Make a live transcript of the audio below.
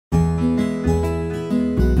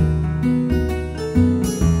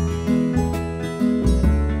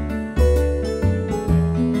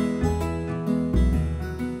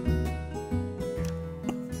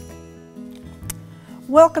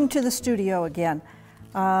Welcome to the studio again.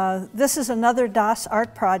 This is another DOS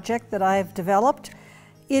art project that I've developed.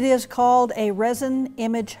 It is called a Resin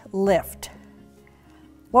Image Lift.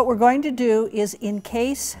 What we're going to do is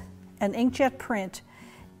encase an inkjet print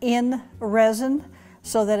in resin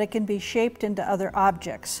so that it can be shaped into other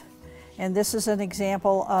objects. And this is an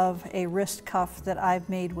example of a wrist cuff that I've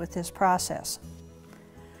made with this process.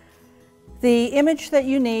 The image that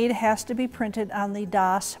you need has to be printed on the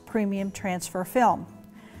DOS Premium Transfer Film.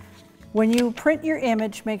 When you print your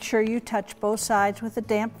image, make sure you touch both sides with a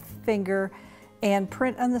damp finger and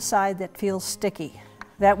print on the side that feels sticky.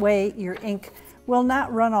 That way your ink will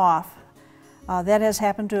not run off. That has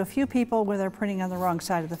happened to a few people where they're printing on the wrong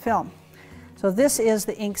side of the film. So this is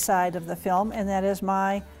the ink side of the film, and that is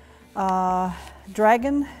my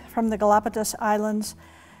dragon from the Galapagos Islands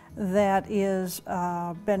that is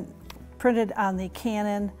been printed on the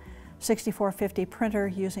Canon 6450 printer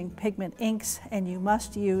using pigment inks, and you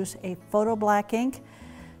must use a photo black ink.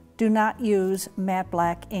 Do not use matte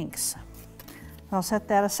black inks. I'll set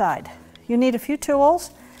that aside. You need a few tools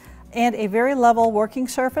and a very level working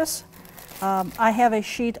surface. I have a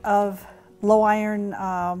sheet of low iron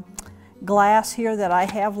glass here that I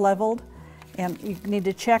have leveled, and you need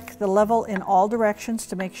to check the level in all directions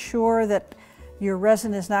to make sure that your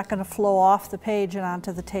resin is not going to flow off the page and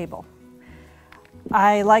onto the table.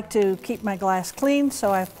 I like to keep my glass clean,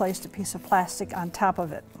 so I've placed a piece of plastic on top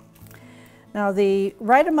of it. Now the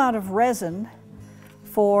right amount of resin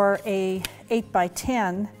for a 8 by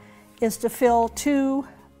 10 is to fill two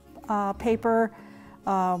paper,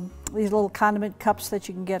 these little condiment cups that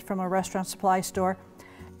you can get from a restaurant supply store.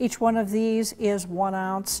 Each one of these is 1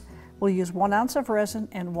 ounce. We'll use 1 ounce of resin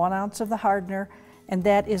and 1 ounce of the hardener, and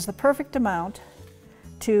that is the perfect amount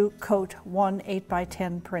to coat one 8 by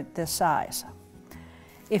 10 print this size.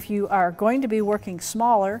 If you are going to be working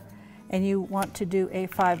smaller and you want to do a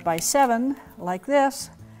 5 by 7 like this,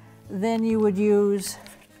 then you would use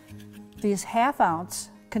these 1/2 ounce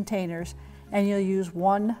containers, and you'll use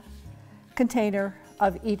one container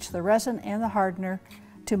of each the resin and the hardener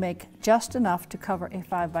to make just enough to cover a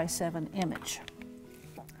 5 by 7 image.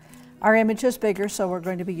 Our image is bigger, so we're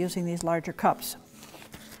going to be using these larger cups.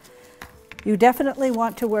 You definitely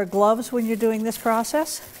want to wear gloves when you're doing this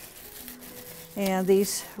process. And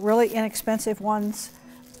these really inexpensive ones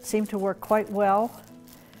seem to work quite well.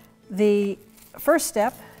 The first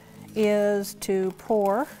step is to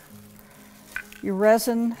pour your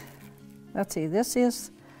resin. Let's see, this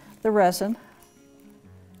is the resin.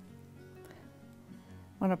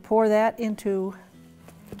 I'm going to pour that into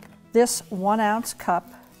this 1 ounce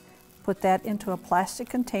cup, put that into a plastic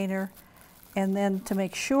container, and then to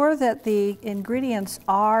make sure that the ingredients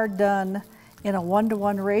are done in a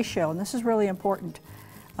 1-to-1 ratio, and this is really important.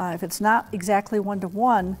 If it's not exactly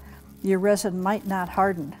 1-to-1, your resin might not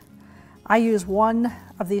harden. I use one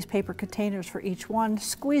of these paper containers for each one,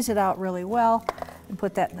 squeeze it out really well, and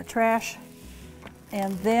put that in the trash.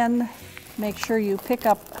 And then make sure you pick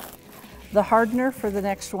up the hardener for the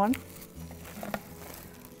next one.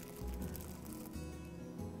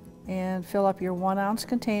 And fill up your 1 ounce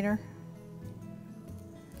container.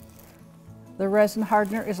 The resin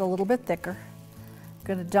hardener is a little bit thicker.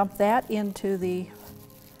 I'm going to dump that into the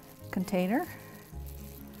container,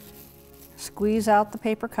 squeeze out the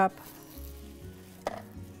paper cup.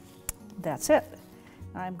 That's it.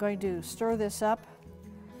 I'm going to stir this up.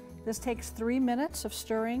 This takes 3 minutes of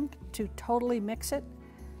stirring to totally mix it.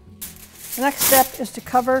 The next step is to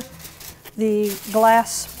cover the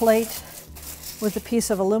glass plate with a piece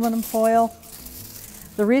of aluminum foil.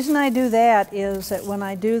 The reason I do that is that when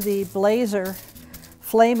I do the blazer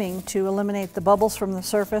flaming to eliminate the bubbles from the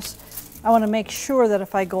surface, I want to make sure that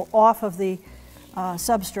if I go off of the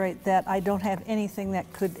substrate that I don't have anything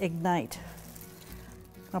that could ignite.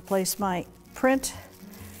 I'll place my print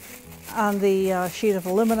on the sheet of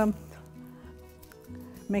aluminum.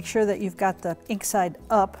 Make sure that you've got the ink side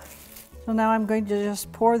up. So now I'm going to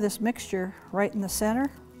just pour this mixture right in the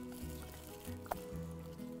center.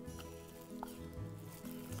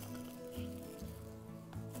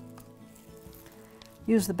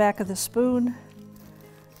 Use the back of the spoon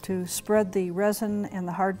to spread the resin and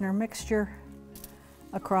the hardener mixture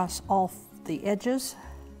across all the edges.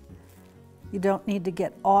 You don't need to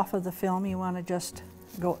get off of the film. You want to just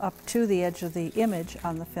go up to the edge of the image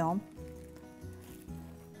on the film.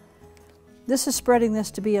 This is spreading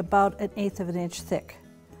this to be about 1/8 of an inch thick.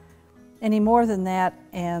 Any more than that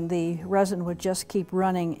and the resin would just keep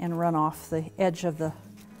running and run off the edge of the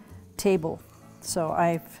table. So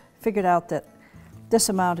I've figured out that this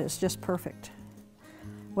amount is just perfect.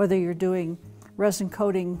 Whether you're doing resin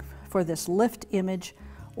coating for this lift image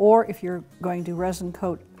Or if you're going to resin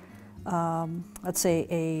coat, let's say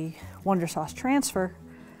a Wonder Sauce transfer,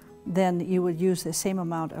 then you would use the same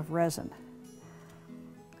amount of resin.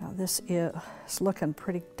 Now this is looking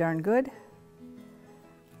pretty darn good.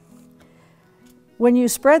 When you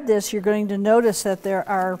spread this, you're going to notice that there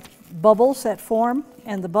are bubbles that form,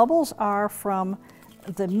 and the bubbles are from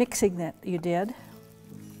the mixing that you did.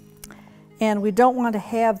 And we don't want to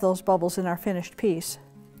have those bubbles in our finished piece.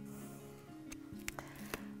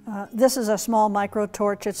 This is a small micro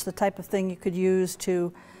torch. It's the type of thing you could use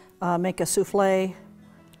to make a souffle.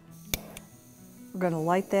 We're going to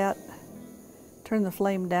light that. Turn the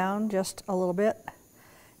flame down just a little bit.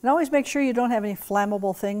 And always make sure you don't have any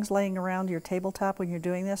flammable things laying around your tabletop when you're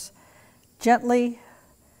doing this. Gently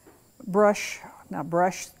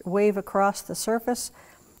wave across the surface,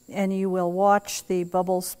 and you will watch the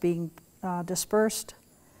bubbles being dispersed.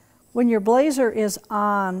 When your blazer is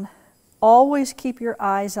on, always keep your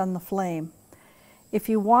eyes on the flame. If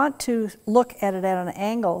you want to look at it at an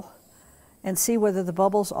angle and see whether the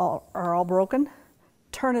bubbles are all broken,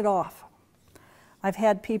 turn it off. I've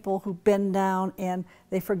had people who bend down and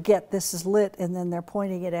they forget this is lit, and then they're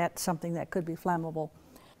pointing it at something that could be flammable.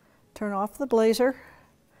 Turn off the blazer,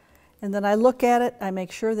 and then I look at it, I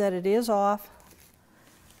make sure that it is off.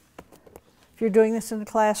 If you're doing this in the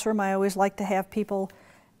classroom, I always like to have people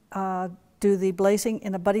do the blazing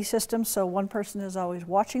in a buddy system, so one person is always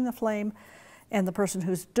watching the flame and the person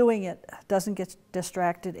who's doing it doesn't get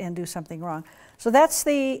distracted and do something wrong. So that's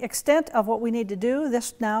the extent of what we need to do.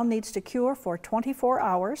 This now needs to cure for 24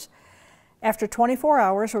 hours. After 24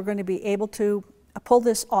 hours, we're going to be able to pull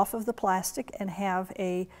this off of the plastic and have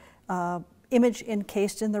a image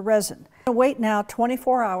encased in the resin. We'll wait now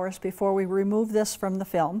 24 hours before we remove this from the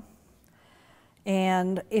film.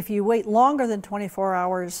 And if you wait longer than 24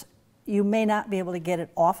 hours, you may not be able to get it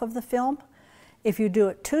off of the film. If you do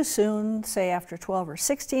it too soon, say after 12 or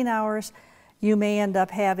 16 hours, you may end up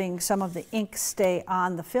having some of the ink stay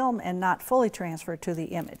on the film and not fully transfer to the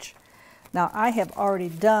image. Now I have already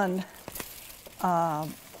done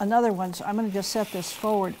another one, so I'm going to just set this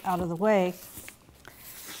forward out of the way.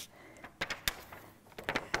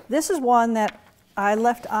 This is one that I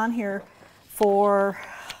left on here for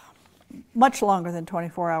much longer than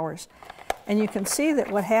 24 hours. And you can see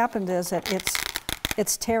that what happened is that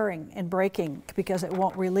it's tearing and breaking because it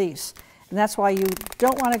won't release. And that's why you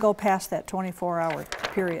don't want to go past that 24-hour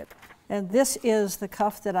period. And this is the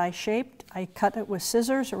cuff that I shaped. I cut it with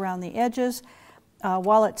scissors around the edges.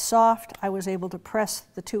 While it's soft, I was able to press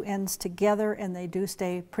the two ends together, and they do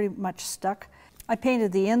stay pretty much stuck. I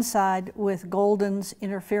painted the inside with Golden's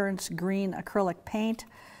Interference Green acrylic paint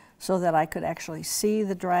so that I could actually see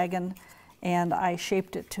the dragon, and I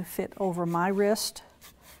shaped it to fit over my wrist.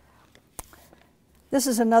 This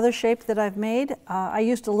is another shape that I've made. I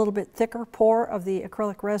used a little bit thicker pour of the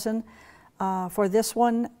acrylic resin. For this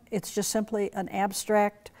one, it's just simply an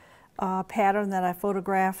abstract pattern that I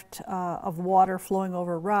photographed of water flowing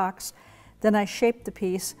over rocks. Then I shaped the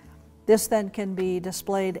piece. This then can be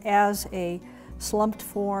displayed as a slumped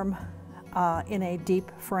form in a deep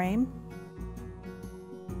frame.